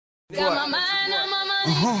Got my mind on my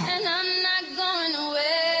money, and I'm not going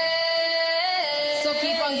away. So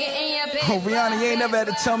keep on getting your pay. Oh, Rihanna, you ain't never had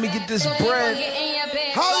to tell me get this bread.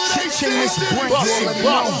 Ching this brink,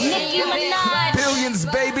 Nicki Minaj. Billions,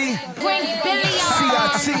 baby. Bring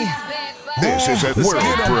billions. CIT. This is a world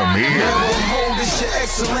premiere. Hold this your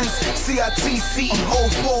excellence. CIT CEO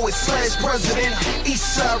 /president.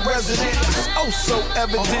 Eastside resident. It's oh so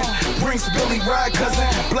evident. Brinks Billy ride cousin.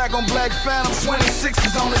 Black on black phantom. 26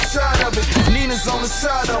 is on the side of it. Nina's on the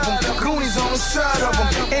side of them. Goonies on the side of them.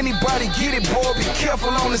 Anybody get it, boy? Be careful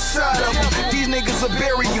on the side of them. These niggas will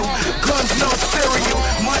bury you. Guns, no cereal.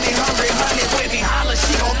 Money hungry, honey with me. Holla,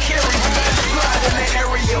 she gon' carry you. Slide in the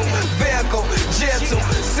aerial. Vehicle, gentle.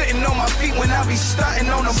 Sitting on my feet when I be starting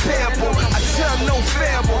on them pebble. I tell no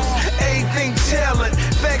fables, everything tailored.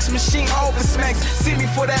 Fax machine over smacks, see me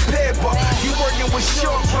for that paper. You working with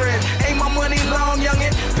shortbread, ain't my money long,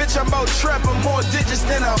 youngin'? Bitch, I'm about trapping more digits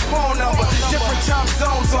than a phone number. Different time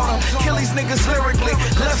zones on them, kill these niggas lyrically.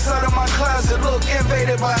 Left side of my closet, look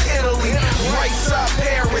invaded by Italy. Right side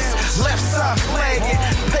Paris, left side flagging.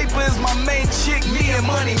 Paper is my main chick, me and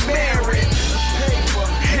money married.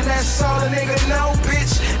 And that's all a nigga know,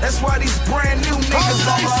 bitch. That's why these brand new niggas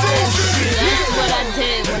on my old shit. That's what I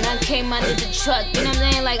did when I came out of the truck. You know what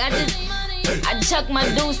I'm saying? Like, I chuck my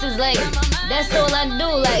deuces, like, that's all I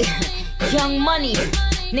do. Like, Young Money,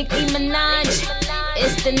 Nicki Minaj,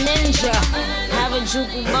 it's the ninja.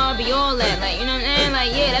 Harajuku Barbie, all that. Like, you know what I'm saying?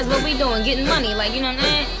 Like, yeah, that's what we doing, getting money. Like, you know what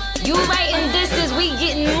I'm saying? You writing this is we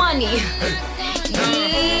getting money.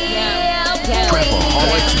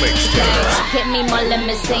 Trapaholics mixtapes. Hit me more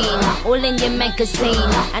limousine, all in your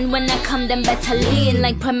magazine. And when I come, them better lean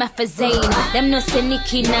like promethazine. Them no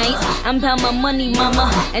sneaky nights, I'm about my money,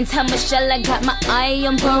 mama. And tell Michelle I got my eye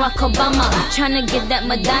on Barack Obama. Tryna get that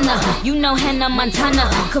Madonna, you know Hannah Montana.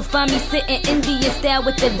 Could find me sitting Indian style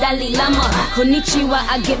with the Dalai Lama. Konnichiwa,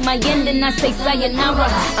 I get my end and I say sayonara.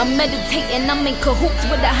 I'm meditating, I'm in cahoots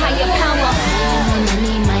with a higher power.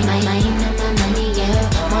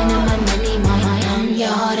 Your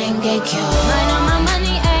heart and get killed. Mine on my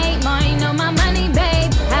money, ayy. Mine on my money, babe.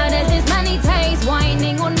 How does this money taste?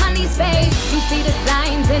 Whining on money's face. You see the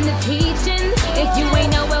signs and the teachings. If you ain't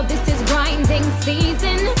know, well, this is grinding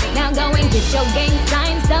season. Now go and get your gang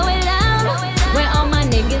signs, throw it up. Where all my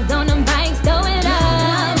niggas on them bikes, throw it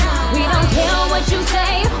up. We don't care what you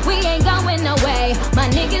say, we ain't going away. My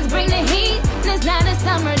niggas bring the heat, and it's not a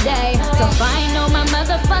summer day. So find all my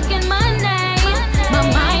motherfucking money. My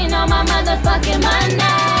mind on my motherfucking money.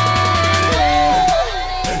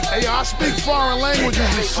 Hey, yo, I speak foreign languages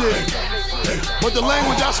and shit, but the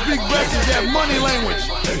language I speak best is that money language.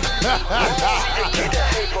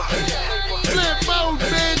 Flip mode,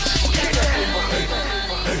 bitch.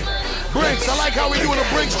 Brinks, I like how we doing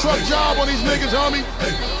a Brinks truck job on these niggas, homie.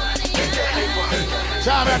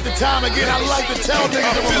 Time after time again, I like to tell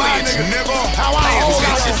niggas and remind niggas how I hold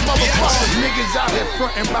out this motherfucker. Niggas out here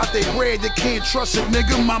frontin' about they bread, they can't trust it,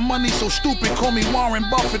 nigga. My money so stupid, call me Warren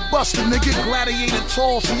Buffett Buster, nigga. Gladiator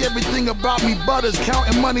tall, see everything about me butters.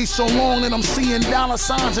 Counting money so long that I'm seeing dollar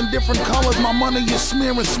signs in different colors. My money is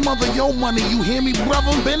smearing, smother your money, you hear me,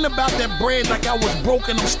 brother? Been about that bread like I was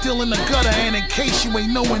broken, I'm still in the gutter. And in case you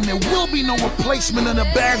ain't knowing, there will be no replacement of the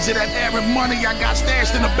bags of that Arab money I got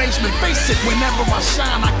stashed in the basement. Face it, whenever I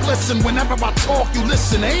shine, I glisten. Whenever I talk, you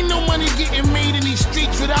listen. Ain't no money getting made in these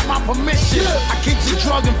streets without my permission. I keep the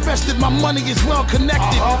drug infested, my money is well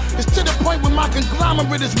connected. It's to the point where my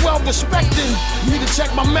conglomerate is well respected. You need to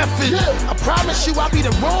check my method. I promise you I'll be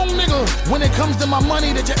the wrong nigga when it comes to my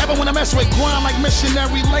money that you ever wanna mess with. Grind like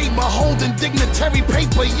missionary labor, holding dignitary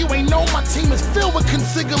paper. You ain't know my team is filled with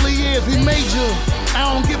consigliers. We major. I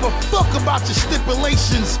don't give a fuck about your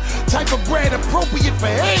stipulations. Type of bread appropriate for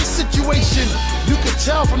any situation. You can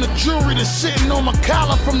tell from the jewelry that's sitting on my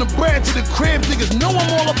collar. From the bread to the crib, niggas know I'm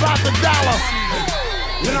all about the dollar.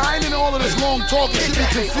 You know, I ain't in all of this long talk. It should be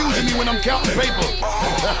confusing me when I'm counting paper.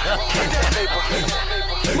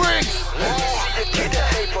 Bricks.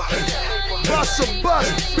 Bust a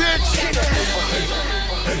bust, bitch.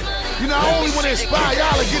 You know, I only want to inspire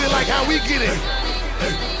y'all to get it like how we get it.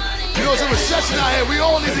 You know, it's a recession out here, we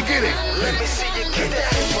all need to get it.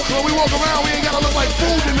 So when we walk around, we ain't gotta look like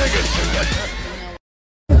food to niggas.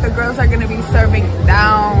 The girls are gonna be serving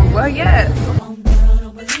down. Well, yes.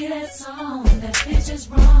 That bitch is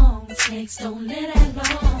wrong. Snakes don't live that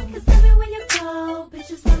long. Cause everywhere you go,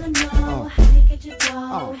 bitches wanna know how you get your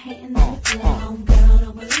dough. Hating on the flow. Girl,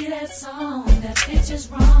 don't believe that song. That bitch is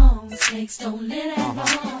wrong. Snakes don't live that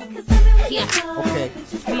long. Cause everywhere you go, Okay,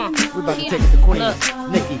 come on. we're about to take it to Queen.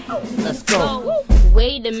 Nicki, let's go.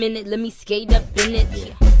 Wait a minute, let me skate up in it.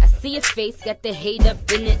 I see his face, got the hate up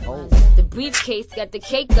in it. The briefcase got the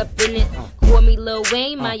cake up in it. Call me Lil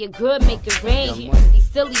Wayne, my your girl make it rain. These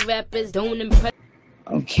silly rappers don't impress.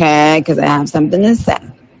 Okay, because I have something to say.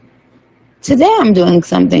 Today I'm doing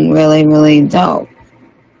something really, really dope.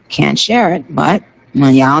 Can't share it, but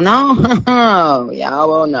well, y'all know. Y'all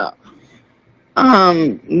will know.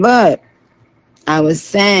 But I was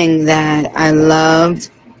saying that I love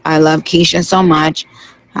Keisha so much.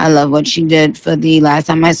 I love what she did for the last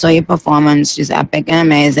time I saw your performance. She's epic and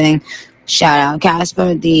amazing. Shout out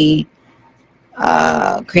Casper, the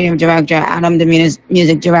creative director, Adam, the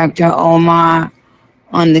music director, Omar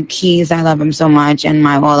on the keys. I love him so much, and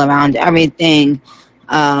my all around everything.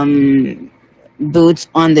 Boots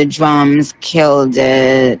on the drums killed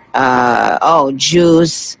it.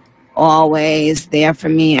 Juice always there for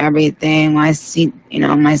me. Everything. I see,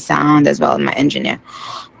 my sound as well as my engineer.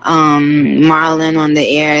 Marlon on the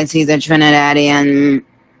ears. He's a Trinidadian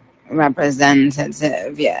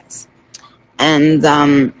representative. Yes, and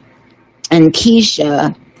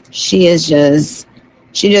Keisha, she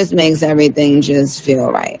just makes everything just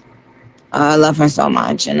feel right. I love her so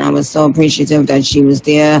much, and I was so appreciative that she was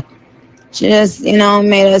there. She just,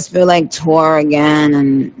 made us feel like tour again,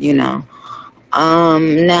 and, now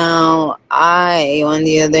I, on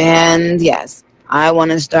the other hand, yes, I want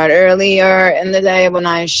to start earlier in the day when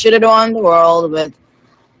I shit it on the world with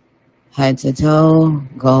head to toe,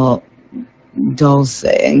 go Dulce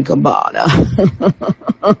and Gabbana.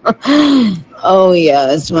 Oh,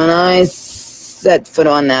 yes, when I set foot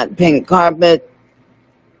on that pink carpet,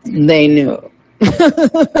 they knew.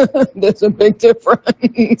 There's a big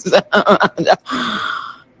difference.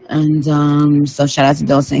 And so shout out to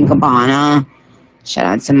Dulce and Gabbana. Shout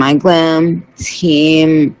out to my glam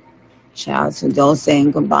team. Shout out to Dulce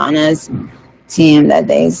and Gabbana's team that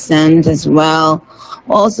they sent as well.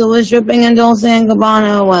 Also was dripping in Dulce and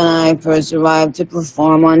Gabbana when I first arrived to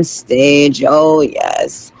perform on stage. Oh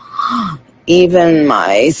yes. Even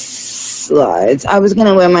my slides. I was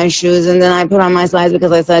gonna wear my shoes and then I put on my slides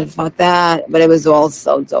because I said fuck that. But it was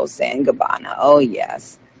also Dulce and Gabbana. Oh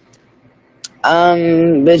yes.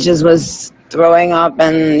 Bitches was throwing up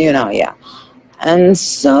and yeah. And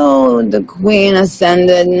so the queen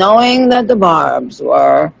ascended knowing that the Barbs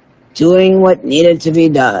were doing what needed to be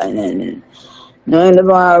done, and knowing the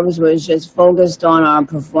Barbs was just focused on our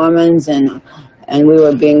performance, and we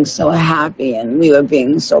were being so happy, and we were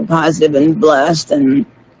being so positive and blessed and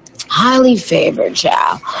highly favored,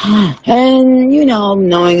 child. And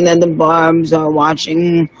knowing that the Barbs are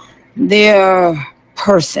watching their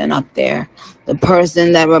person up there, the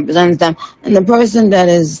person that represents them, and the person that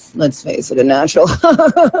is, let's face it, a natural.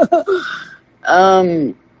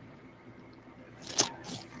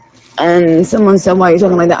 And someone said, why are you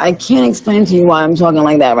talking like that? I can't explain to you why I'm talking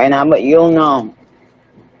like that right now, but you'll know.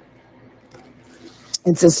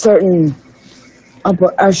 It's a certain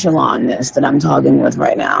upper echelonness that I'm talking with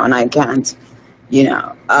right now, and I can't,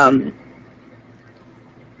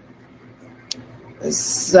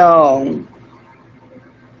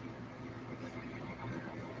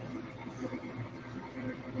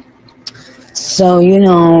 So,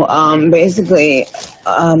 basically,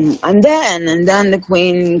 and then the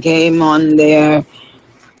queen came on there,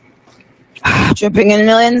 dripping in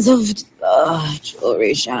millions of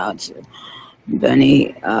jewelry. Shout out to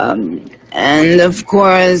Benny, and of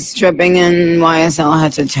course, dripping in YSL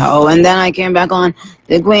head to toe. And then I came back on.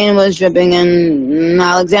 The queen was dripping in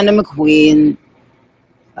Alexander McQueen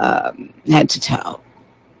head to toe.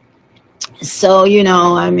 So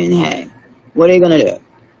hey, what are you gonna do?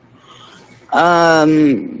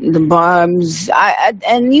 The Barbs, I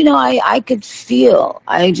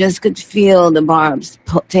just could feel the Barbs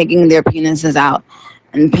taking their penises out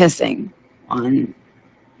and pissing on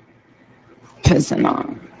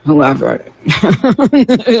whoever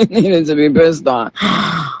needed to be pissed on.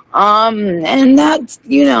 And that's,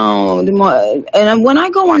 the more, and when I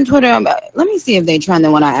go on Twitter, let me see if they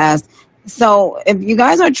trending what I asked. So if you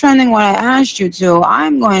guys are trending what I asked you to,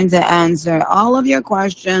 I'm going to answer all of your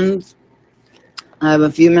questions. I have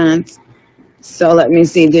a few minutes. So let me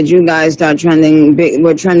see. Did you guys start trending big?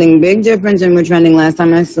 We're trending big difference and we're trending last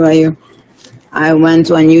time I saw you. I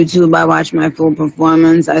went on YouTube. I watched my full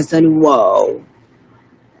performance. I said, whoa.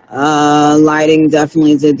 Lighting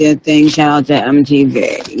definitely did their thing. Shout out to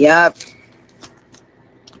MTV. Yep.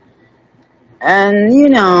 And,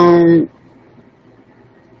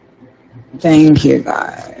 thank you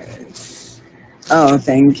guys. Oh,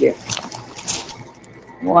 thank you.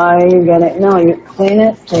 Why are you gonna, no, you clean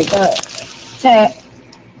it, take that.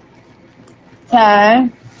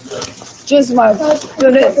 Just wipe, do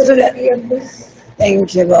it.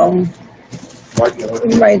 Thank you, bro.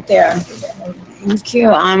 Right there. Thank you.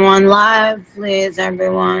 I'm on live. Please,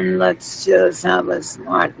 everyone, let's just have a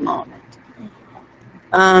smart moment.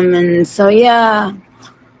 And so, yeah.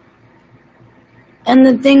 And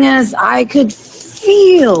the thing is, I could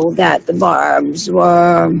feel that the Barbs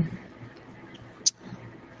were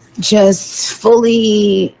just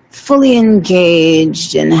fully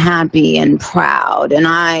engaged and happy and proud. And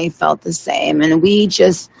I felt the same. And we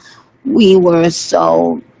were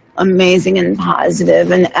so amazing and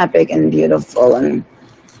positive and epic and beautiful. And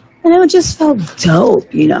it just felt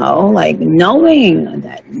dope, you know, like knowing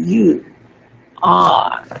that you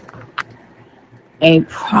are a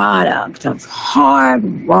product of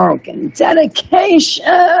hard work and dedication.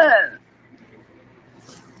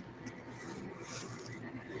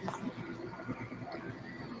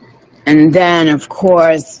 And then, of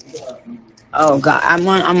course, oh God, I'm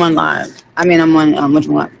on live. I mean, I'm on which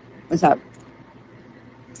one? What's up?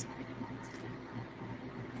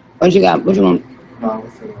 What you got? What you want?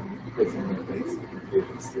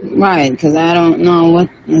 Right, because I don't know what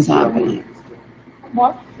is happening.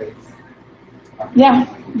 What? Yeah,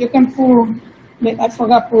 you can pull. I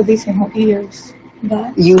forgot to pull this in her ears.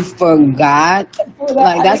 That. You forgot?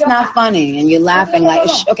 Like, that's not funny, and you're laughing like,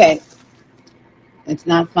 okay. It's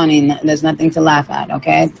not funny. There's nothing to laugh at,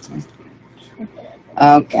 okay?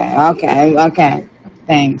 Okay.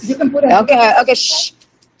 Thanks. You can put it. Okay, shh.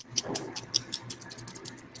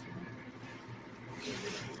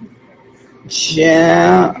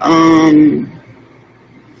 Yeah,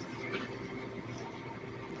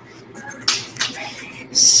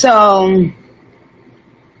 so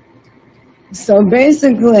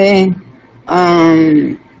basically,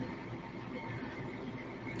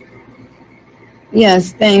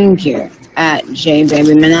 yes, thank you, at J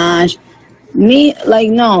Baby Minaj. Me, like,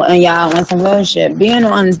 no, and y'all want some real shit. Being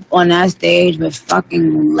on that stage with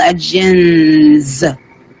fucking legends,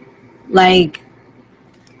 like,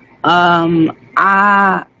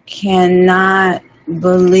 I cannot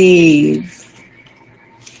believe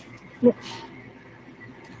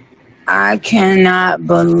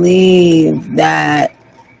that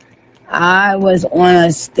I was on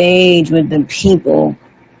a stage with the people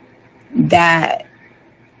that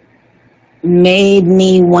made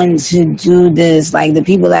me want to do this. Like, the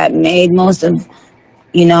people that made most of,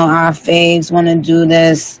 you know, our faves want to do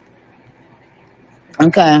this.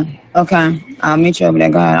 Okay. I'll meet you over there.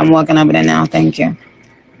 Go ahead. I'm walking over there now. Thank you.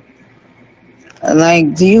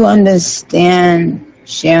 Like, do you understand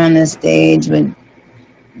sharing the stage with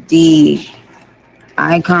the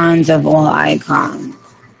icons of all icons?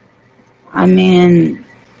 I mean,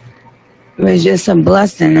 it was just a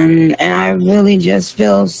blessing, and I really just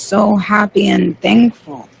feel so happy and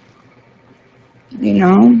thankful, you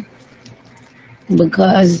know,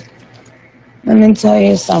 because let me tell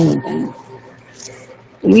you something.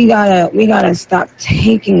 We gotta stop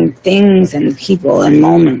taking things and people and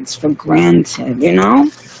moments for granted, you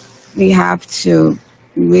know? We have to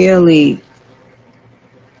really,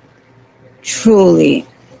 truly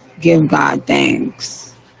give God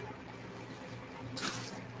thanks.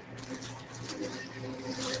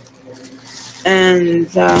 And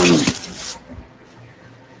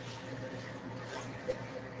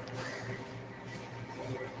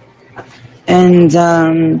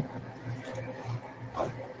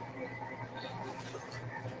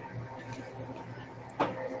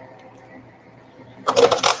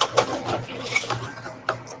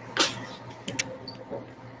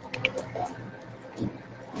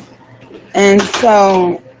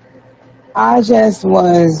so I just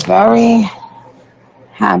was very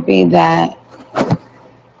happy that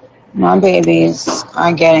my babies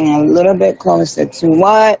are getting a little bit closer to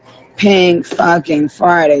what? Pink fucking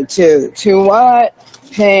Friday 2. To what?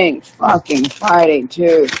 Pink fucking Friday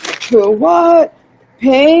 2. To what?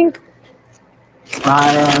 Pink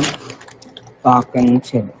Friday fucking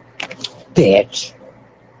 2. Bitch.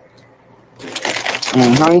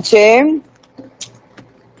 Team.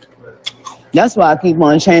 That's why I keep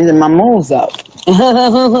on changing my moves up.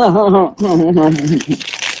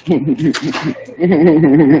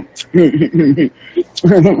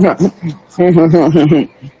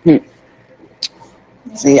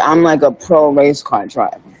 See, I'm like a pro race car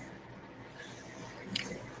driver.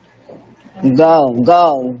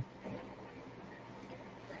 Go.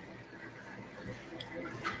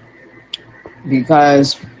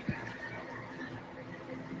 Because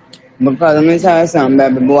let me tell you something,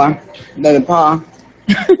 baby boy, baby pa.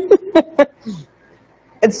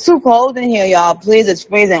 It's too cold in here, y'all. Please, it's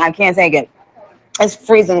freezing. I can't take it. It's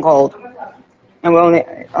freezing cold. And we're only,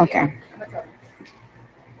 okay.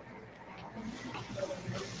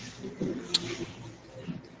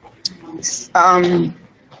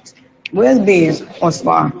 Where's Bees or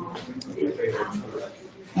Spa?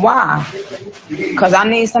 Why? Because I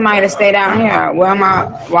need somebody to stay down here. Where am I?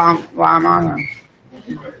 Why am I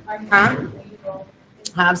here? Huh?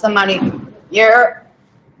 Have somebody. Yeah.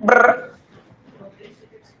 Brr.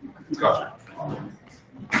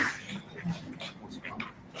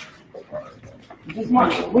 Just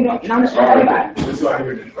one. We don't. No, it's everybody.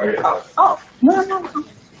 Oh, no.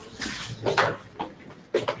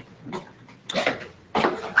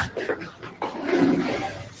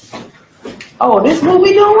 Oh, this is what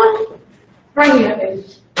we doing? Right here, baby.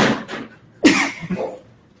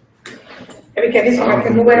 Because this one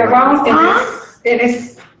can move it around. Then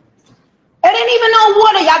it's. It ain't even no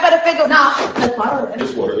water. Y'all better figure it out.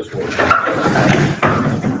 It's water.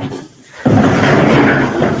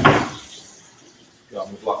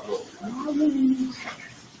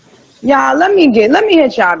 Y'all, let me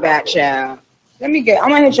hit y'all back, child. I'm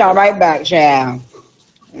gonna hit y'all right back, child.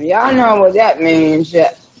 Y'all know what that means,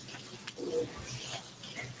 yeah.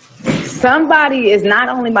 Somebody is not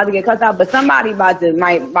only about to get cut out, but somebody about to.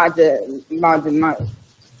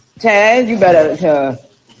 Ted, you better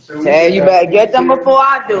get them before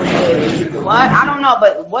I do. What? I don't know,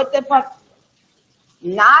 but what the fuck?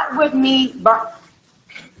 Not with me, but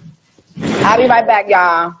I'll be right back,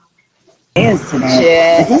 y'all. It is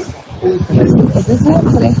today. Shit. Is this it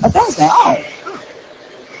today? A Thursday.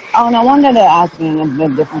 Oh, no wonder they're asking if the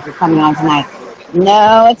difference is coming on tonight.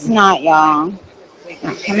 No, it's not, y'all. It's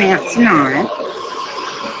not coming out tonight.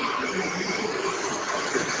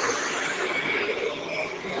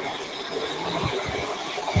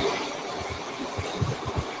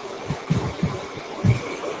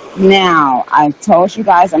 Now, I've told you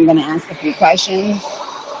guys I'm going to ask a few questions.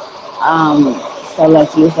 So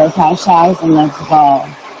let's use those hashtags and let's go.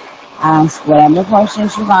 Ask whatever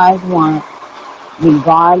questions you guys want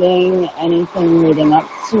regarding anything leading up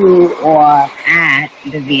to or at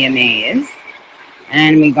the VMAs,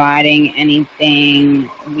 and regarding anything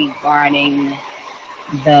regarding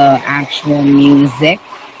the actual music.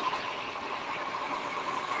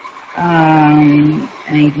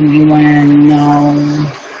 Anything you want to know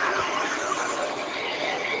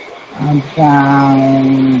about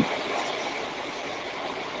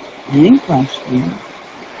any questions?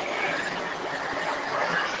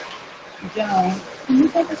 Joe, can you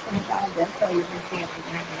take a screenshot of this so you can see if you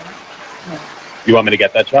can have it? You want me to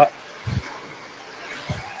get that shot?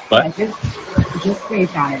 What? Yeah, just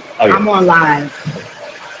screenshot it. Okay. I'm on live.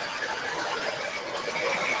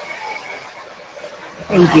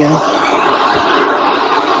 Thank you.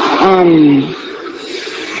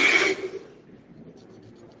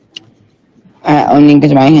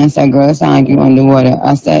 Onika's right hand said, girl, it sound like you underwater.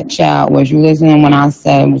 I said, child, was you listening when I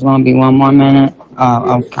said it was going to be 1 more minute?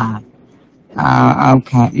 Oh, okay.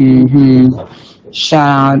 Okay.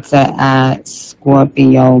 Shout out to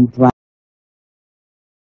Scorpio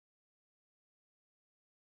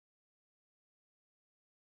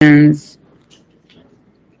Brands.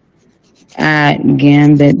 At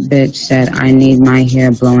Gambit bitch said, I need my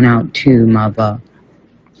hair blown out too, mother.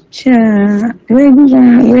 Child, where you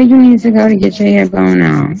going? Where you need to go to get your hair blown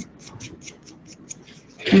out?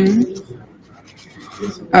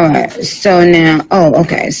 All right, so now,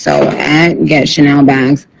 okay, so at Get Chanel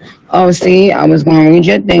Bags. Oh, see, I was going to read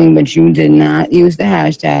your thing, but you did not use the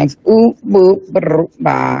hashtags. Oop, boop, brr,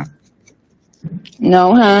 bye.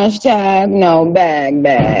 No hashtag, no bag.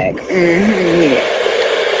 Yeah.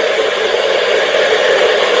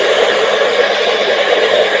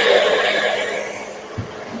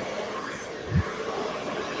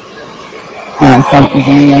 Focus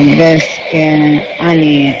on your biscuit. I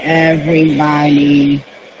need everybody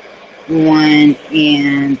one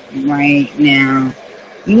and right now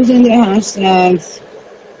using the hashtags.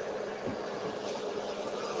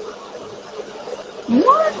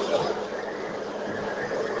 What?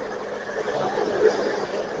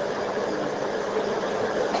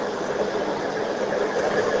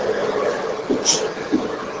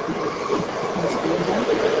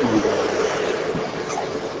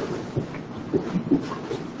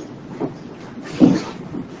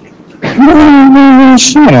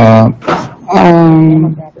 Shut up.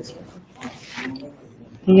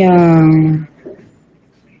 Yeah.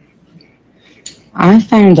 I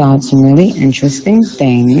found out some really interesting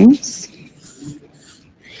things.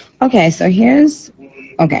 Okay, so here's,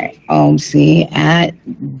 see, at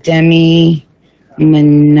Demi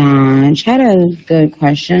Minaj had a good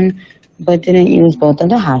question, but didn't use both of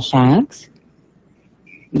the hashtags.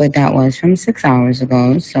 But that was from 6 hours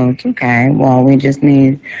ago, so it's okay. Well, we just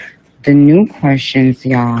need the new questions,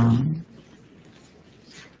 y'all.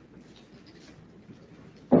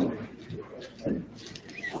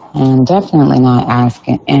 And definitely not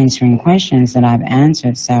answering questions that I've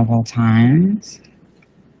answered several times.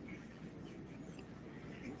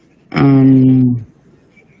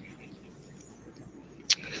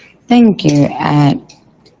 Thank you at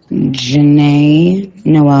Janae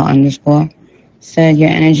Noel _ said your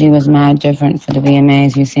energy was mad different for the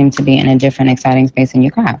VMAs. You seem to be in a different, exciting space in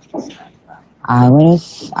your craft. I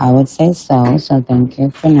would say so. So thank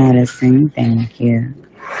you for noticing. Thank you.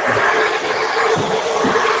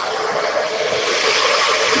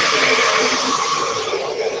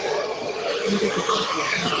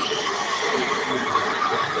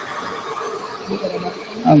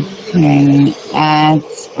 Okay, at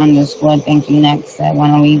 _ thank you next said,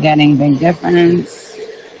 when are we getting big difference?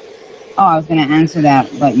 Oh, I was going to answer that,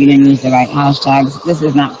 but you didn't use the right hashtags. This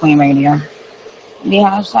is not Queen Radio. The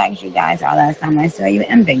hashtags you guys saw last time I saw you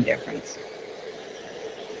in big difference.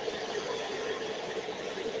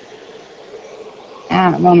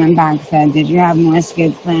 At Roman Bank said, did you have more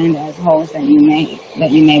skits planned as hosts that you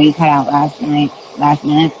maybe cut out last minute?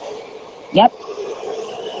 Yep.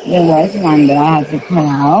 There was one that I had to cut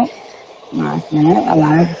out last minute. A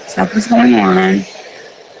lot of stuff was going on.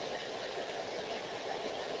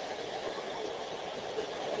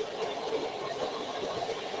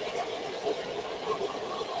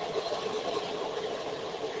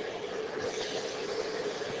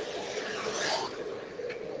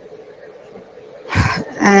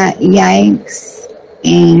 Yikes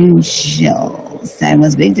Angel said,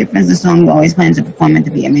 was big difference the song you always plan to perform at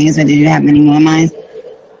the VMAs, or did you have many more in mind?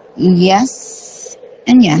 Yes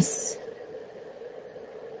and yes.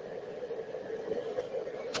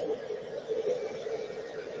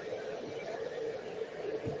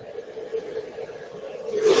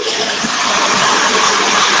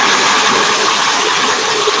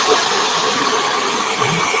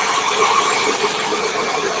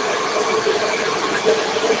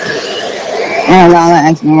 Lala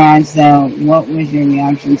X Mirage said, what was your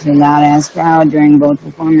reaction to the loud ass crowd during both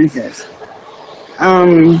performances?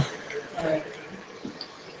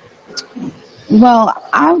 Well,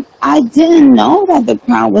 I didn't know that the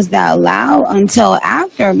crowd was that loud until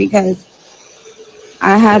after, because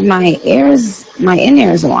I had my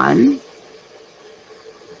in-ears on,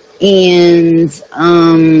 and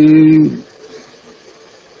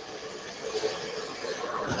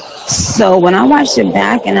so when I watched it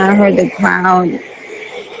back and I heard the crowd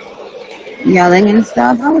yelling and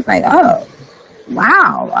stuff, I was like, oh,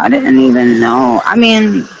 wow, I didn't even know. I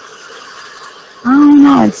mean, I don't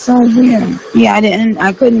know, it's so weird. Yeah,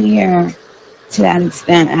 I couldn't hear to that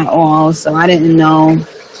extent at all, so I didn't know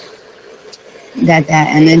that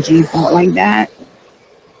energy felt like that.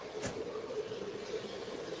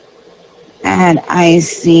 I had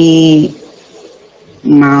Icy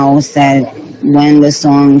Mao said, when the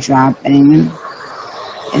song dropping?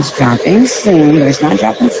 It's dropping soon, but it's not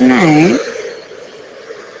dropping tonight.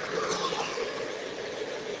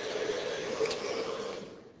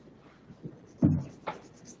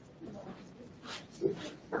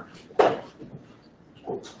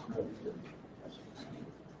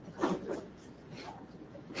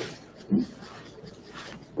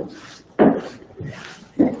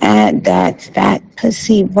 At that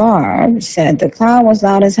pussy Barb said, the crowd was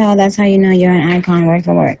loud as hell. That's how you know you're an icon. Word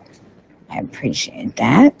for word. I appreciate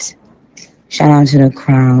that. Shout out to the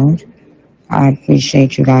crowd. I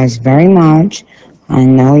appreciate you guys very much. I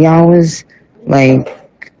know y'all was like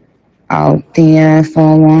out there for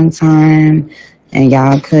a long time, and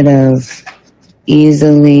y'all could have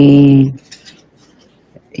easily,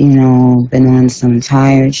 been on some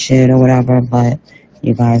tired shit or whatever, but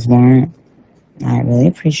you guys weren't. I really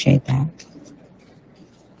appreciate that.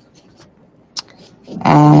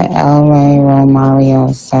 El Rey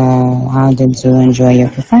Romario said, how did you enjoy your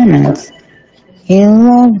performance? He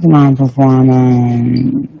loved my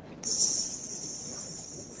performance.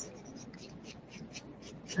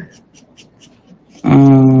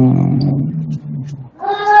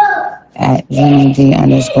 At Jenny D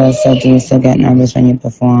 _ said, do you still get nervous when you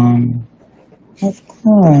perform? Of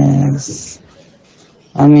course.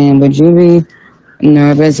 I mean, would you be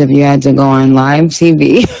nervous if you had to go on live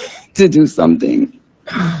TV to do something?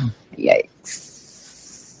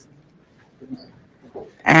 Yikes.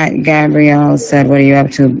 At Gabrielle said, what are you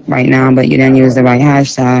up to right now? But you didn't use the right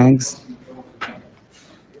hashtags.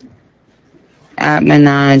 At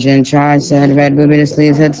Minaj and Charge said, Red Booby, the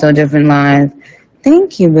sleeves hit so different live.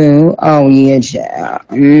 Thank you, boo. Oh, yeah, child.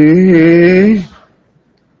 Mm-hmm.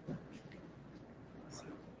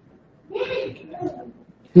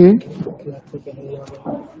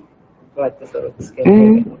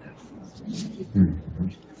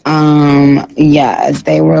 Yes,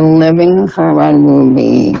 they were living for Red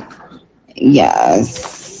Ruby.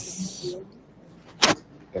 Yes.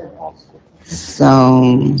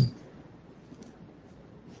 So,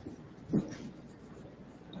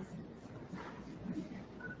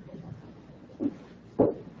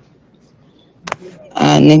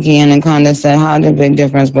 Nikki Anaconda said, how did Big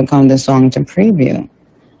Difference become the song to preview?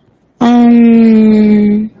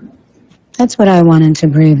 That's what I wanted to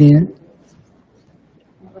preview.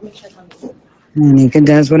 Onika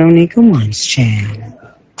does what Onika wants, Chad.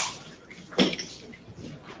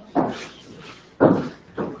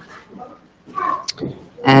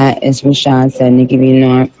 It's Rashad said, Nikki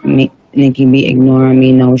be ignoring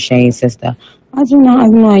me, no shade, sister. I do not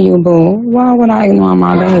ignore you, boo. Why would I ignore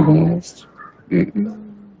my babies?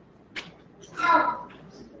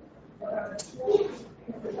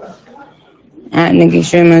 Nikki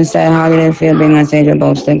Streamer said, how did it feel being on stage with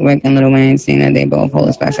both Slick Rick and Lil Wayne, seeing that they both hold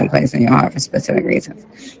a special place in your heart for specific reasons?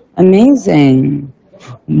 Amazing.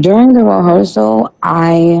 During the rehearsal,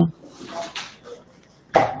 I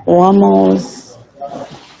almost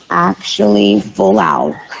actually full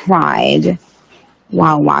out cried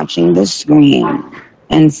while watching the screen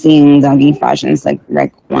and seeing Dougie Fresh and Slick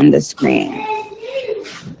Rick on the screen.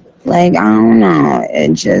 Like, I don't know,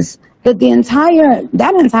 it just, but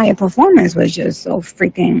that entire performance was just so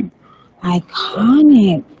freaking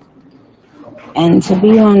iconic. And to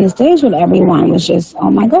be on the stage with everyone was just,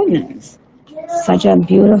 oh my goodness, such a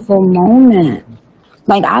beautiful moment.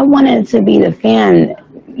 Like, I wanted to be the fan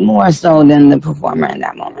more so than the performer in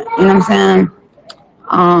that moment. You know what I'm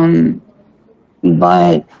saying?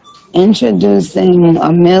 But introducing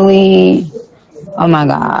a Millie, oh my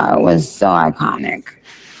God, was so iconic.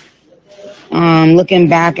 Looking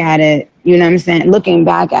back at it, you know what I'm saying? Looking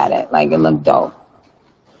back at it, like, it looked dope.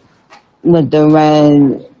 With the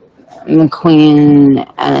red McQueen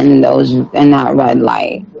and that red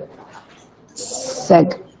light.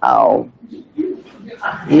 Sick. Oh.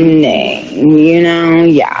 You know,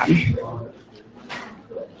 yeah.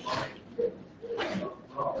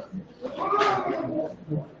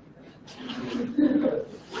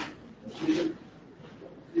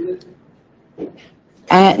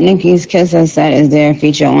 At Nikki's Kiss, I said, is there a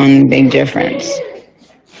feature on Big Difference?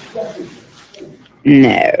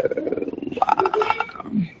 No.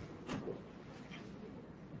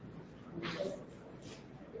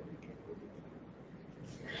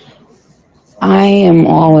 I am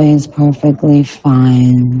always perfectly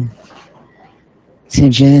fine to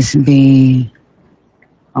just be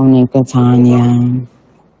Onika Tanya.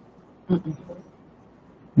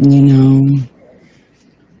 You know?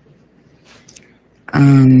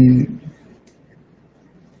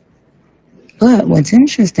 But what's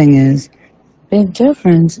interesting is Big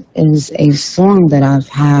Difference is a song that I've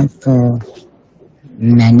had for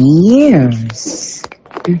many years.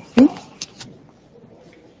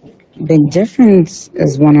 Big Difference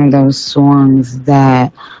is one of those songs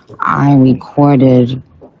that I recorded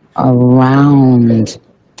around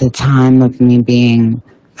the time of me being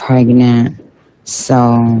pregnant.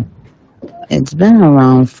 So it's been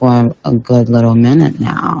around for a good little minute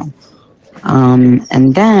now.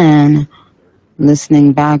 And then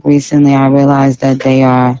listening back recently, I realized that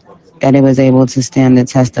it was able to stand the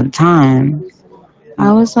test of time.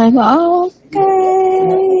 I was like, okay.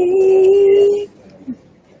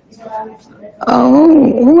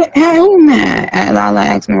 Oh, who mad? Lala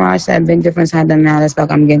X Mirage said Big Difference had them mad as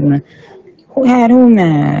fuck. I'm giggling. Who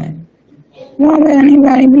mad? Why would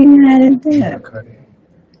anybody be mad at that?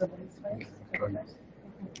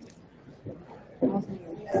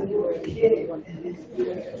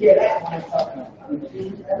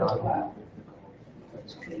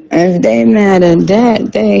 If they mad at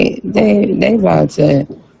that, they about to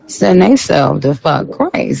send themselves the fuck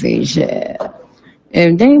crazy shit.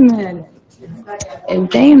 If they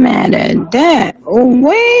mad at that,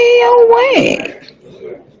 away.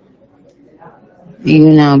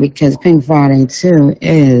 You know, because Pink Friday 2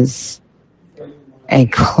 is a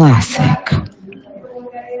classic.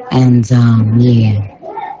 And yeah.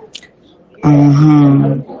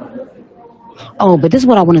 Oh, but this is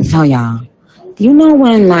what I want to tell y'all. You know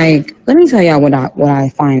when, like, let me tell y'all what I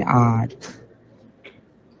find odd.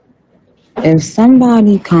 If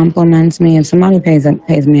somebody compliments me, if somebody pays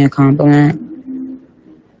me a compliment,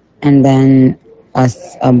 and then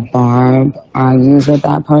a barb argues with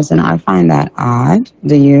that person, I find that odd.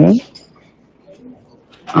 Do you?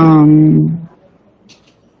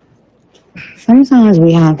 Sometimes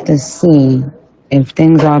we have to see if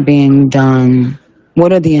things are being done.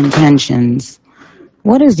 What are the intentions?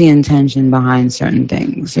 What is the intention behind certain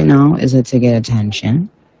things? You know, is it to get attention?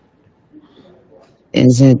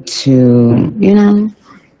 Is it to,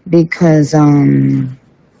 because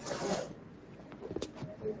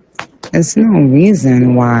there's no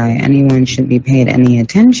reason why anyone should be paid any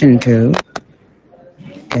attention to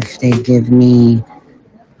if they give me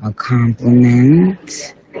a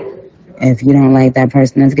compliment. If you don't like that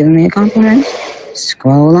person that's giving me a compliment,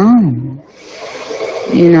 scroll on.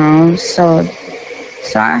 So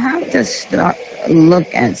I have to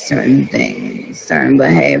look at certain things, certain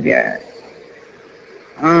behavior.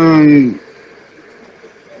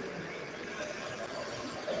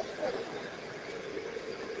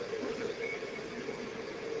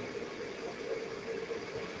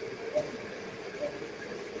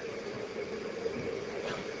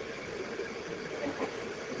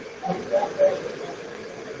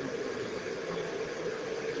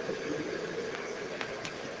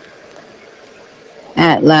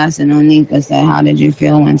 At last, and Onika said, how did you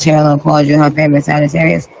feel when Taylor called you her favorite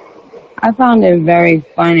Sagittarius? I found it very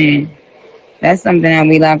funny. That's something that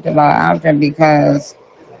we laughed about after because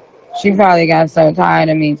she probably got so tired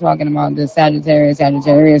of me talking about this Sagittarius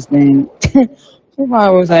thing. She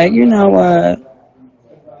probably was like, you know what?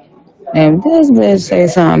 If this bitch say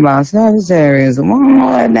something about Sagittarius one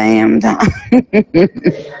more damn time.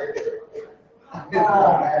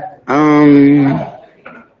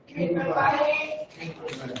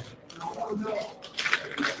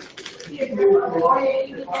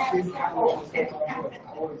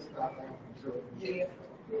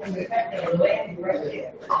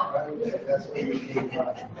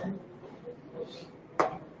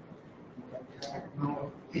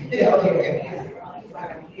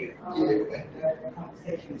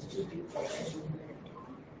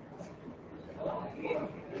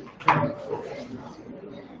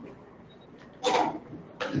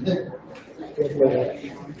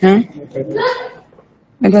 Huh?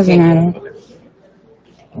 It doesn't matter.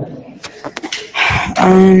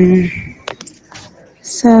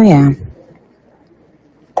 So yeah.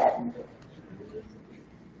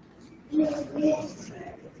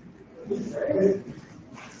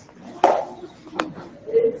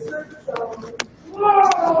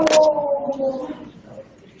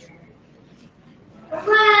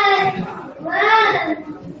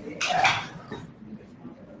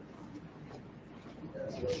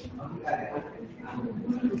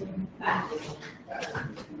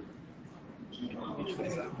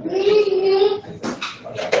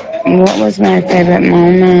 What was my favorite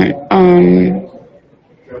moment?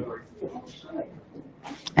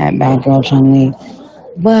 At Bad Girl Chun-Li.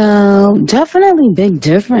 Well, definitely Big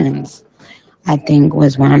Difference, I think,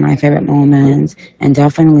 was one of my favorite moments. And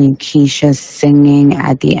definitely Keisha singing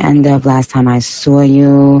at the end of Last Time I Saw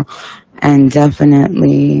You. And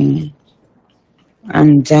definitely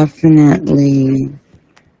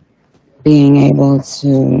being able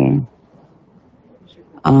to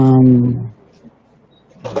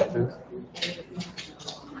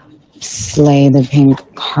slay the pink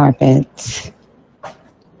carpet,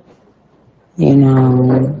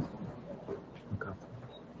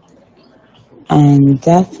 and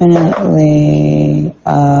definitely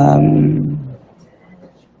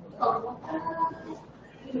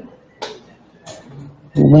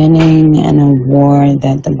winning an award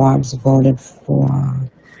that the Barbs voted for.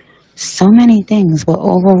 So many things, but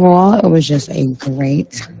overall, it was just a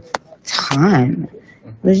great time.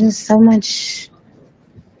 It was just so much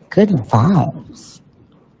good vibes.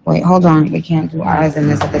 Wait, hold on. We can't do ours and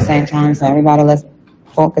this at the same time, so everybody let's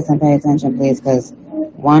focus and pay attention, please, because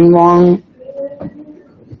one wrong.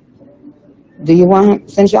 Do you want,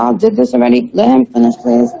 since y'all did this already, let him finish,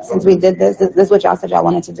 please, since we did this. This is what y'all said y'all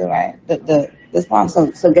wanted to do, right? This part,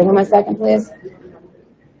 so give him a second, please.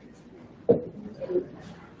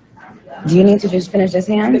 Do you need to just finish this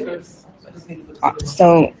hand?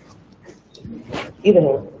 So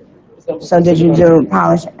did you do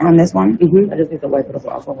polish on this one? Mm-hmm. I just need to wipe it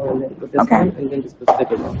off with this one, and then just the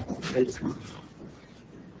stick it on. And this one.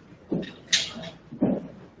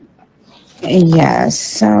 Yeah,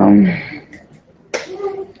 so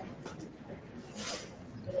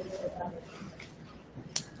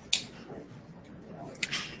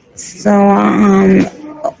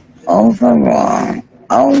overall,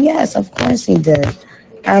 oh yes, of course he did.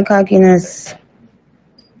 At Cockiness,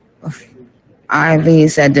 Ivy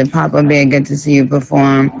said, did Papa Bear get to see you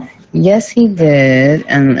perform? Yes, he did.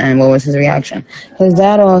 And what was his reaction? His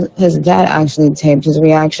dad actually taped his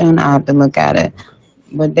reaction. I have to look at it.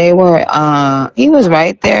 But they were, he was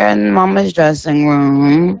right there in Mama's dressing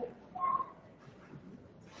room.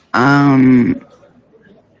 And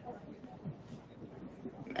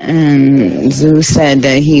Zeus said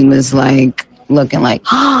that he was like, looking like,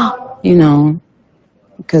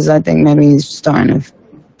 because I think maybe he's starting to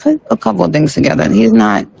put a couple of things together. He's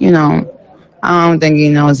not, I don't think he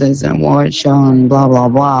knows it's an award show and blah, blah,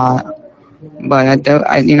 blah. But,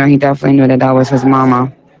 he definitely knew that was his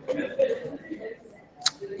mama.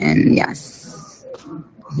 And yes,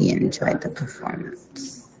 he enjoyed the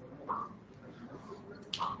performance.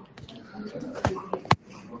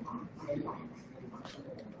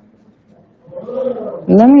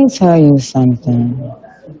 Let me tell you something.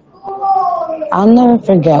 I'll never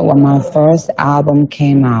forget when my first album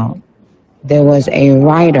came out. There was a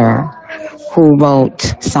writer who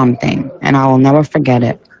wrote something, and I will never forget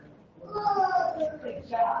it.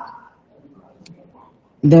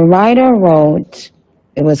 The writer wrote,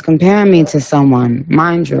 it was comparing me to someone,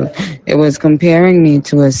 mind you, it was comparing me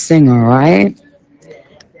to a singer, right?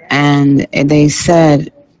 And they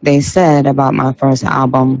said about my first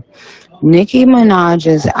album, Nicki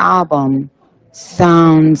Minaj's album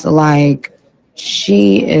sounds like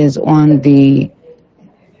she is on the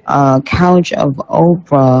couch of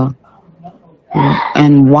Oprah,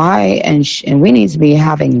 and we need to be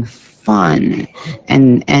having fun,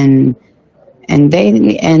 and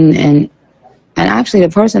actually the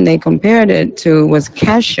person they compared it to was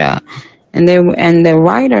Kesha, and the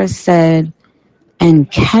writer said, and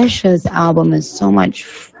Kesha's album is so much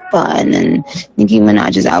fun, and Nicki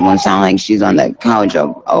Minaj's album sounds like she's on the couch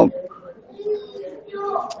of Oprah.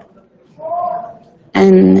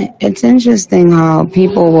 And it's interesting how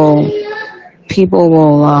people will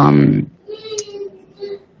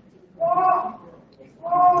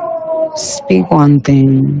speak on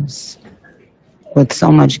things with so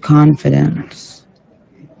much confidence,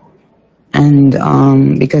 and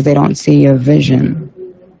because they don't see your vision.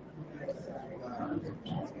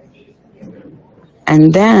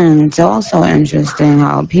 And then it's also interesting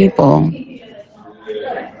how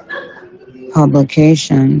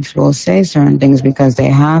publications will say certain things because they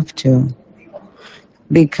have to.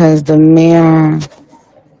 Because the mere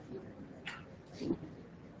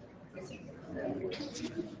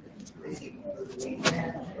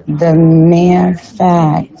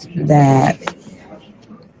fact that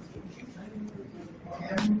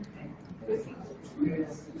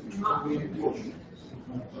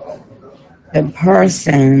the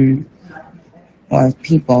person or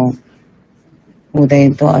people who they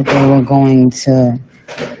thought they were going to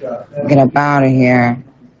get up out of here,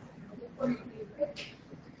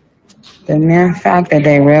 the mere fact that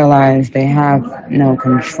they realize they have no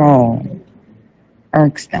control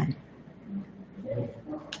irks them.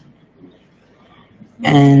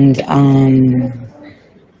 And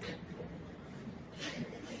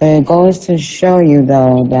it goes to show you,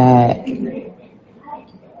 though, that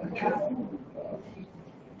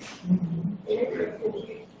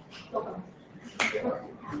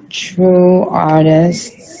true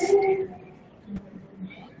artists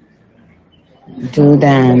do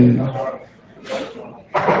them,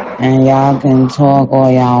 and y'all can talk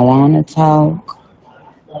all y'all want to talk,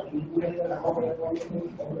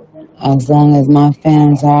 as long as my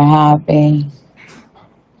fans are happy,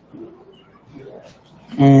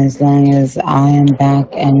 and as long as I am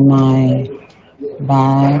back in my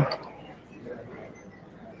bag,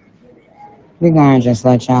 we're gonna just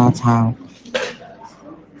let y'all talk.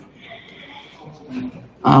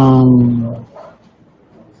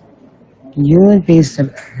 You would be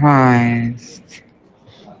surprised.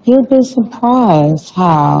 You'd be surprised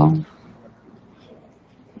how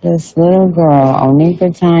this little girl,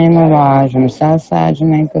 Onika Tanya Mirage from Southside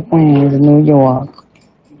Jamaica, Queens, New York,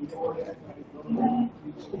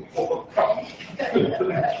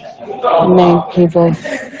 make people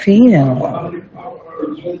feel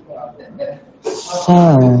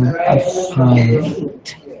so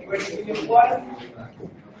afraid.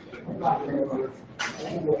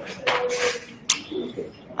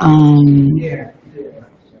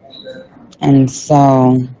 And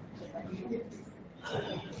so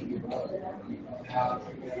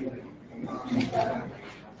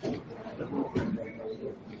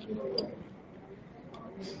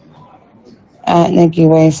at Nikki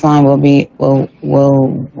Waistline will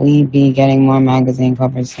we be getting more magazine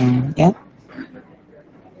covers soon? Yep.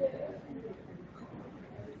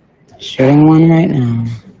 Shooting one right now.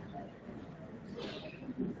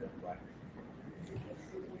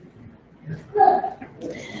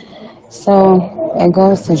 So it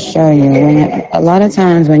goes to show you, a lot of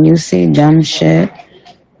times when you see dumb shit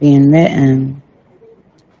being written,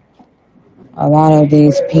 a lot of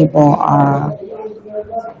these people are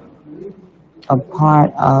a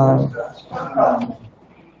part of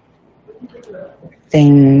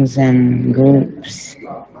things and groups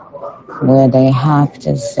where they have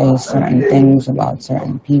to say certain things about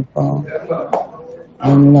certain people,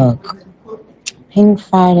 And look, Pink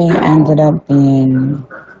Friday ended up being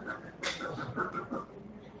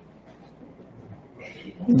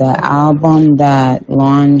the album that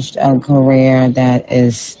launched a career that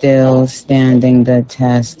is still standing the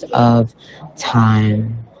test of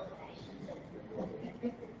time.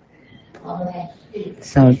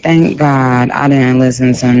 So thank God I didn't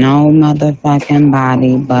listen to no motherfucking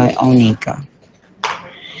body but Onika.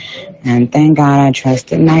 And thank God I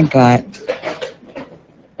trusted my gut.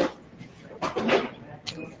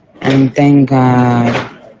 And thank God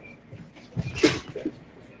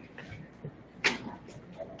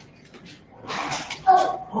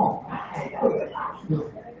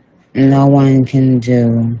no one can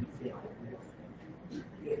do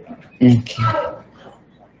Nikki.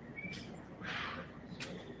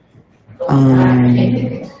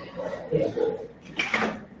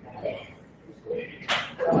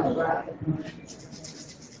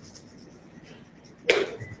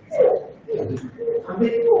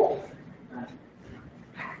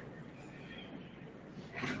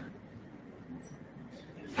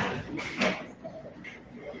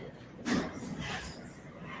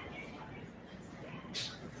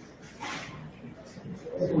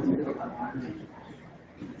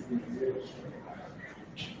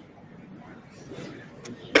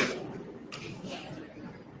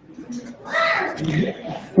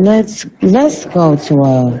 Let's go to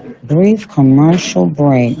a brief commercial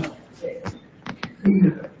break.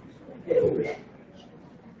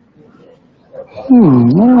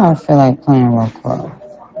 What do I feel like playing real quick?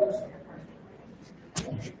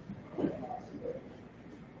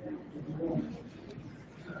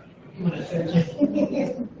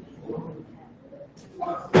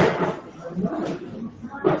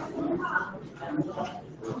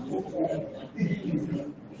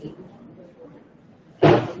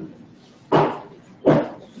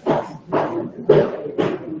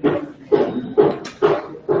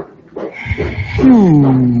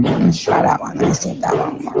 Let's try that one. Let's see if that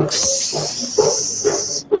one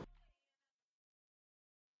works.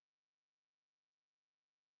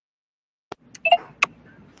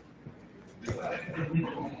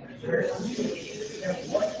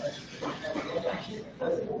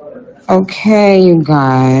 Okay, you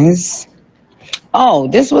guys. Oh,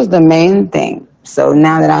 this was the main thing. So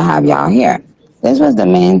now that I have y'all here, this was the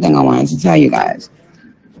main thing I wanted to tell you guys.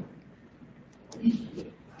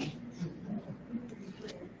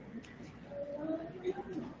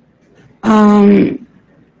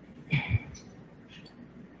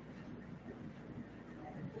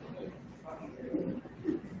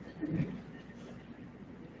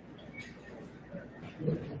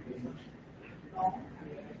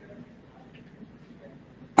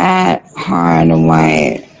 At Hard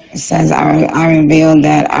White says I revealed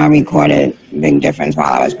that I recorded Big Difference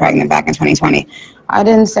while I was pregnant back in 2020. I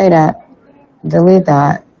didn't say that. Delete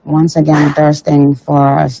that. Once again, thirsting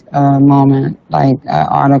for a moment, like an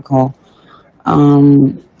article.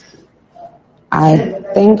 I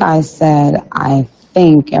think I said I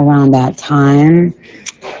think around that time.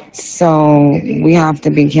 So we have to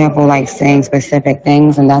be careful, like saying specific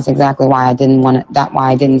things, and that's exactly why I didn't want it.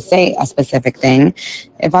 Why I didn't say a specific thing.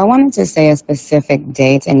 If I wanted to say a specific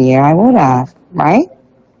date and year, I would have, right?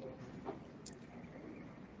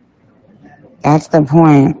 That's the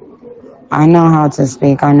point. I know how to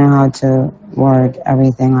speak. I know how to word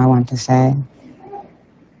everything I want to say.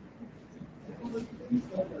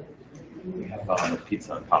 We have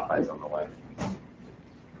pizza and Popeyes on the way.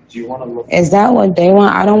 Do you want to look? Is that what they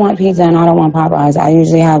want? I don't want pizza and I don't want Popeyes. I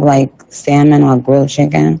usually have like salmon or grilled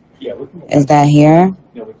chicken. Yeah, we can get Is that here?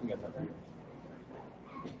 Yeah, we can get that.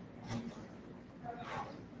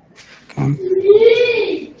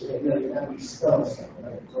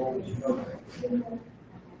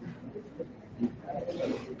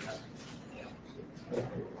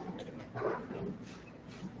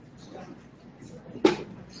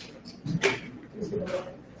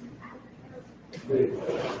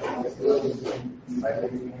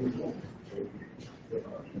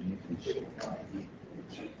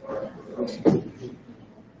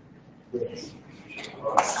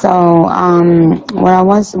 So, what I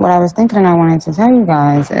was thinking and I wanted to tell you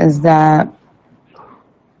guys is that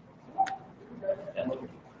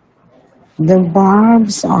the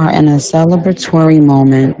Barbs are in a celebratory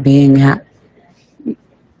moment being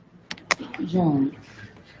Joan,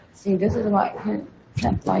 see, this is what,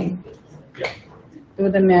 like,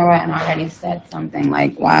 through the mirror and already said something,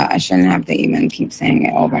 like, wow, I shouldn't have to even keep saying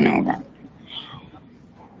it over and over.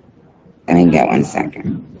 Let me get 1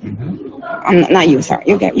 second. Not you, sorry.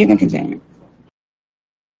 You can continue.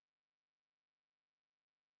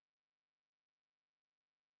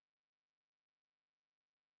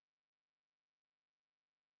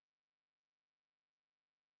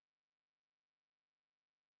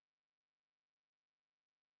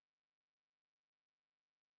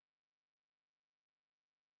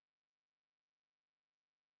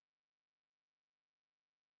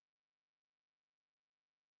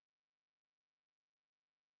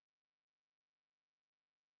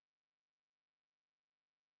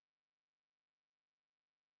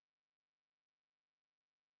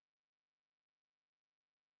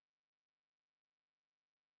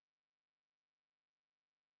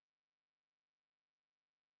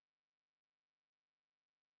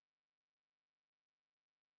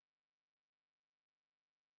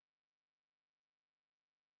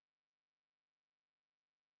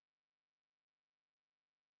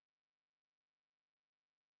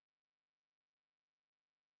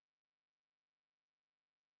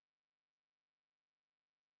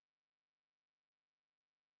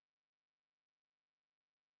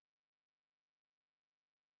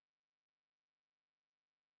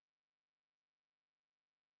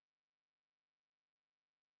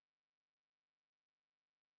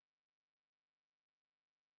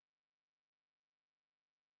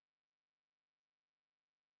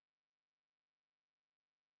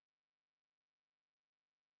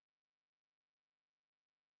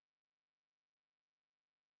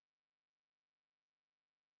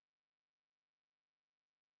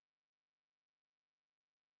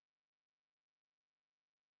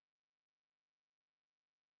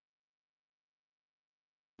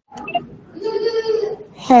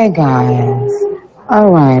 Hey guys.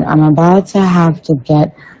 Alright, I'm about to have to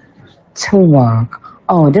get to work.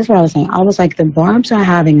 Oh, this is what I was saying. I was like, the Barbs are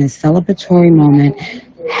having a celebratory moment,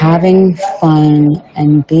 having fun,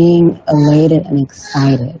 and being elated and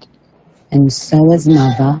excited. And so is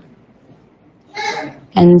Mother.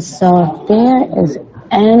 And so if there is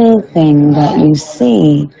anything that you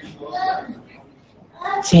see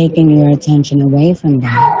taking your attention away from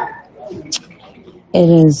that, it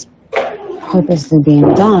is purposely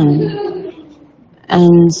being done.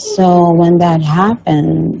 And so when that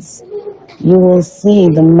happens, you will see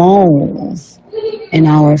the moles in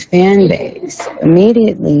our fan base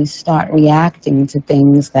immediately start reacting to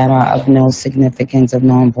things that are of no significance, of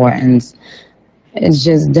no importance. It's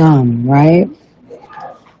just dumb, right?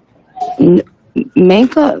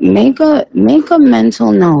 Make a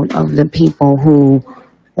mental note of the people who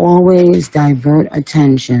always divert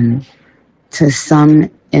attention to some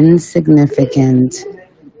insignificant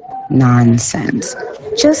nonsense.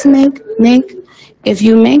 Just if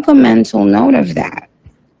you make a mental note of that,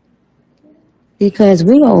 because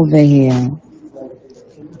we over here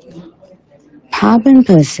popping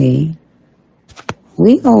pussy,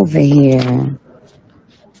 we over here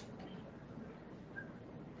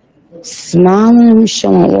smiling,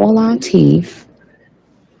 showing all our teeth,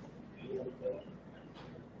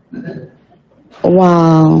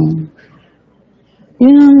 while, you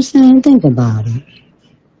know what I'm saying, think about it.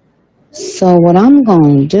 So what I'm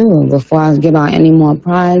going to do before I give out any more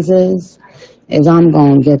prizes is I'm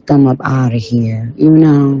going to get them up out of here, you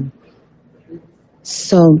know.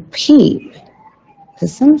 So peep,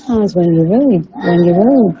 because sometimes when you really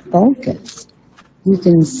focus, you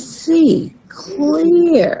can see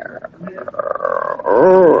clear.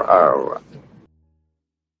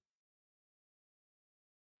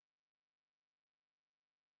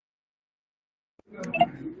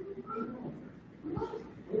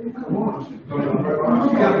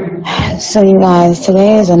 So you guys,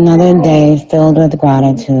 today is another day filled with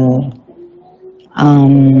gratitude.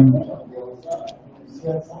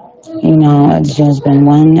 You know, it's just been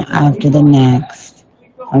one after the next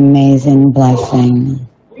amazing blessing.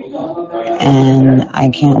 And I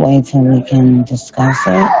can't wait till we can discuss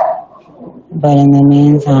it. But in the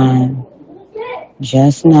meantime,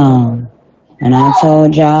 just know, when I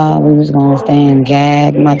told y'all we was gonna stay in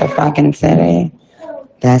Gag motherfucking City,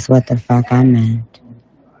 that's what the fuck I meant.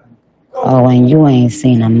 Oh, and you ain't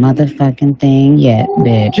seen a motherfucking thing yet,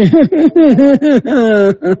 bitch.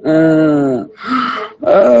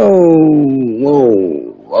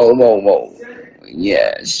 Whoa.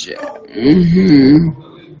 Yes, yeah.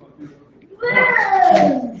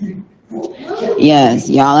 Yes,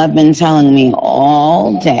 y'all have been telling me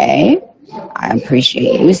all day. I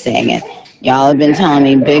appreciate you saying it. Y'all have been telling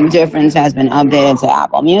me Big Difference has been updated to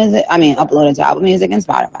uploaded to Apple Music and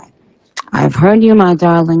Spotify. I've heard you, my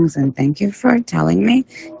darlings, and thank you for telling me.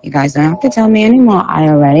 You guys don't have to tell me anymore. I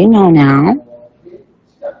already know now.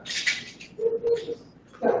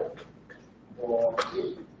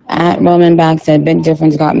 At Roman Back said, Big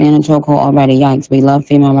Difference got me in a chokehold already. Yikes, we love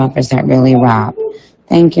female rappers that really rap.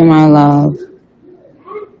 Thank you, my love.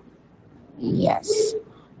 Yes.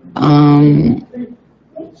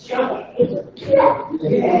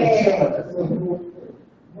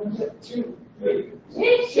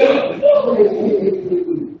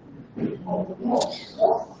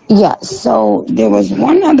 Yeah, so there was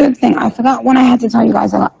one other thing. I forgot what I had to tell you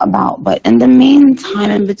guys about, but in the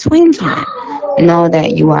meantime, in between time, know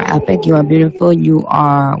that you are epic, you are beautiful, you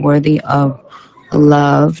are worthy of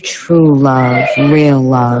love, true love, real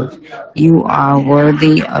love. You are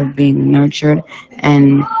worthy of being nurtured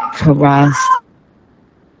and caressed.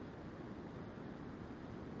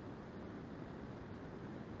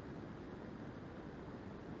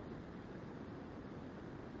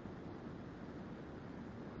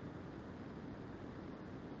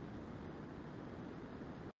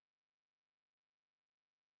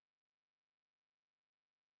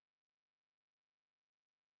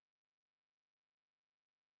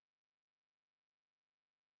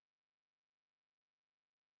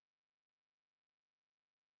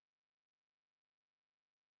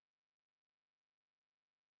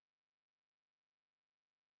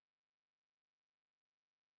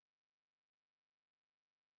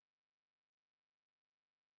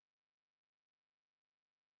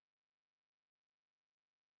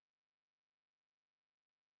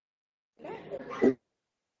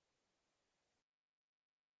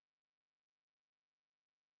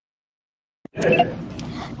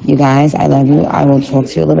 You guys, I love you. I will talk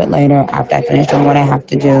to you a little bit later after I finish doing what I have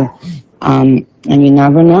to do. And you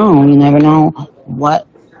never know. You never know what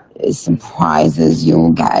surprises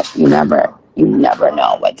you'll get. You never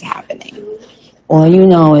know what's happening. All you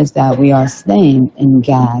know is that we are staying in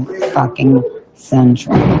Gag fucking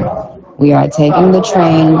Central. We are taking the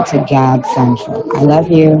train to Gag Central. I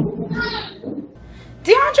love you.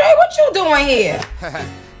 DeAndre, what you doing here?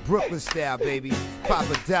 Brooklyn style, baby.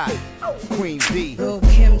 Papa Dot, Queen B. Lil'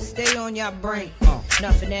 Kim, stay on your brain.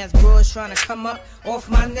 Nothing ass bros trying to come up off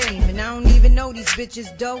my name. And I don't even know these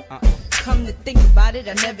bitches dope. Come to think about it,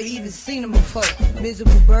 I never even seen them before.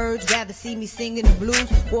 Miserable birds rather see me singing the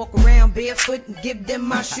blues. Walk around barefoot and give them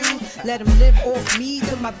my shoes. Let them live off me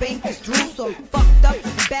till my bank is through. So I'm fucked up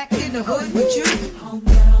and back in the hood with you.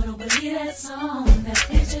 Homegirl, don't believe that song. That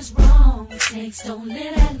bitch is wrong. Mistakes don't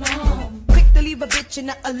live that long. Quick to leave a bitch in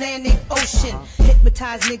the Atlantic Ocean.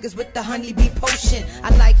 Hypnotize niggas with the honeybee potion.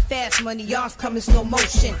 I like fast money, y'all's come in slow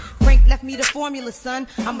motion. Frank left me the formula, son.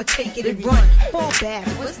 I'ma take it and run. Fall back,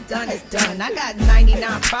 what's done is done. I got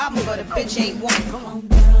 99 problems, but a bitch ain't one.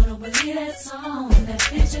 Homegirl, don't believe that song. That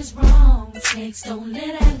bitch is wrong. Mistakes don't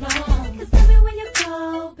live that long. Cause everywhere you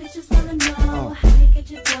go, bitches wanna know how you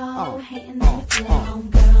get your dough. Hating on your flow.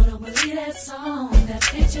 Homegirl, don't believe that song. That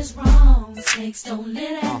bitch is wrong. Mistakes don't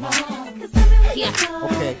live that long. Cause everywhere you go,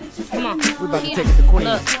 Okay, come on. we're about to take it to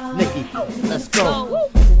Queens. Nikki, let's go.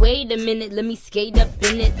 Wait a minute, let me skate up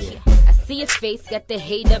in it. I see your face, got the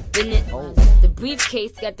hate up in it. The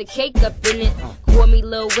briefcase got the cake up in it. Call me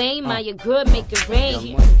Lil Wayne, my your girl make it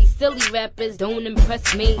rain. These silly rappers don't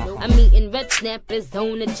impress me. I'm eating red snappers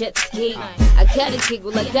on a jet ski. I gotta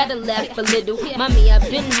giggle, I gotta laugh a little. Mommy, I've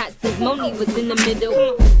been hot since Moni was in the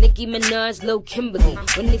middle. Nicki Minaj, Lil Kimberly.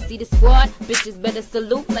 When they see the squad, bitches better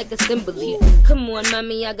salute like assembly. Come on,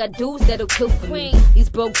 mommy, I got dudes that'll kill for me. These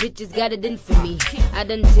broke bitches got it in for me. I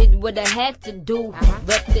done did what I had to do.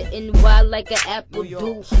 Rep the NY like an apple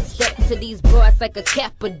do. Step to these bras like a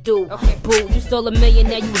Kappa do. Boo, you stole $1 million,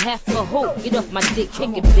 now you half a hoe. Get off my dick,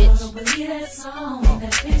 kick it, bitch. Don't believe that song.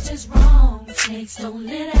 That bitch is wrong. Mistakes don't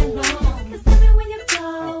live that long. Cause everywhere you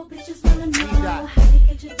go, bitches wanna know how you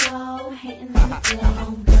get your dough. Hating on the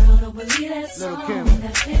flow. Girl, don't believe that song.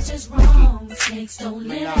 That bitch is wrong. Mistakes don't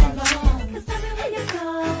live that long. Cause everywhere you go,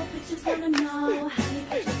 bitches wanna know how you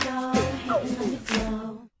get your dough. Hating on your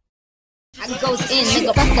flow. I goes in,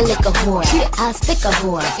 nigga, fuck a liquor whore. I'll stick a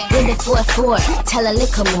whore. With it 4-4, tell a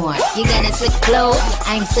liquor more. You got a slick flow,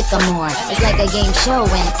 I'm sycamore. It's like a game show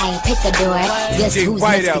when I pick a door. Guess who's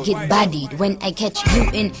next to get bodied when I catch you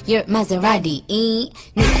in your Maserati?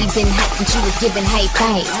 Nikki been hot since she was giving high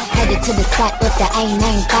fives. Headed to the spot with the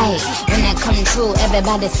I-95. When I come through,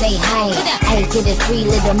 everybody say hi. I get it free,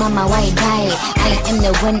 little mama, why buy? I am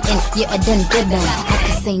the one and you're a done rhythm. I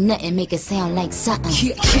can say nothing, make it sound like something.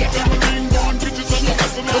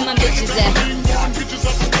 Where my bitches at?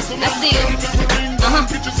 I see you.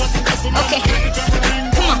 Okay.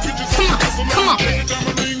 Come on.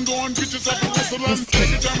 Let's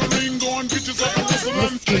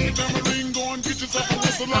get it.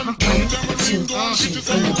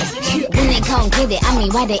 When they gon' get it, I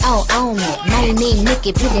mean why they all own it. My name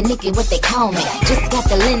Nikki, pretty Nikki, what they call me. Just got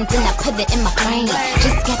the lens and I put it in my frame.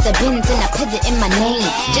 Just got the bins and I put it in my name.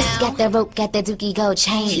 Just got the rope, got the dookie gold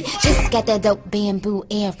chain. Just got the dope bamboo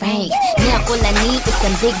earrings. Now all I need is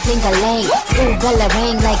some big ding-a-ling. School bell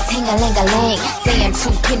ring like ting-a-ling-a-ling. Say I'm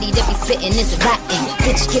too pretty to be spitting this rotten.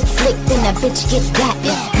 Bitch get slick, then a bitch get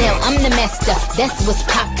gotten. Now I'm the master, that's what's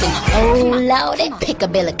poppin'. Oh lordy, pick a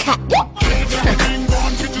bill of cotton.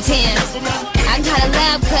 Damn, I gotta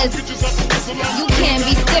laugh cause you can't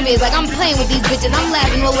be serious. Like I'm playing with these bitches, I'm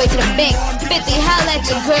laughing all the way to the bank. 50, holla at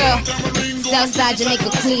your girl. Southside Jamaica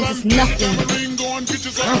Queens, it's nothing.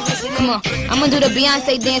 Come on, I'm gonna do the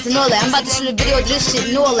Beyonce dance and all that. I'm about to shoot a video of this shit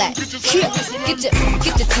and all that.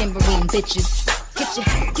 Get your tambourine, bitches.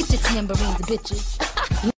 Get your tambourines, bitches.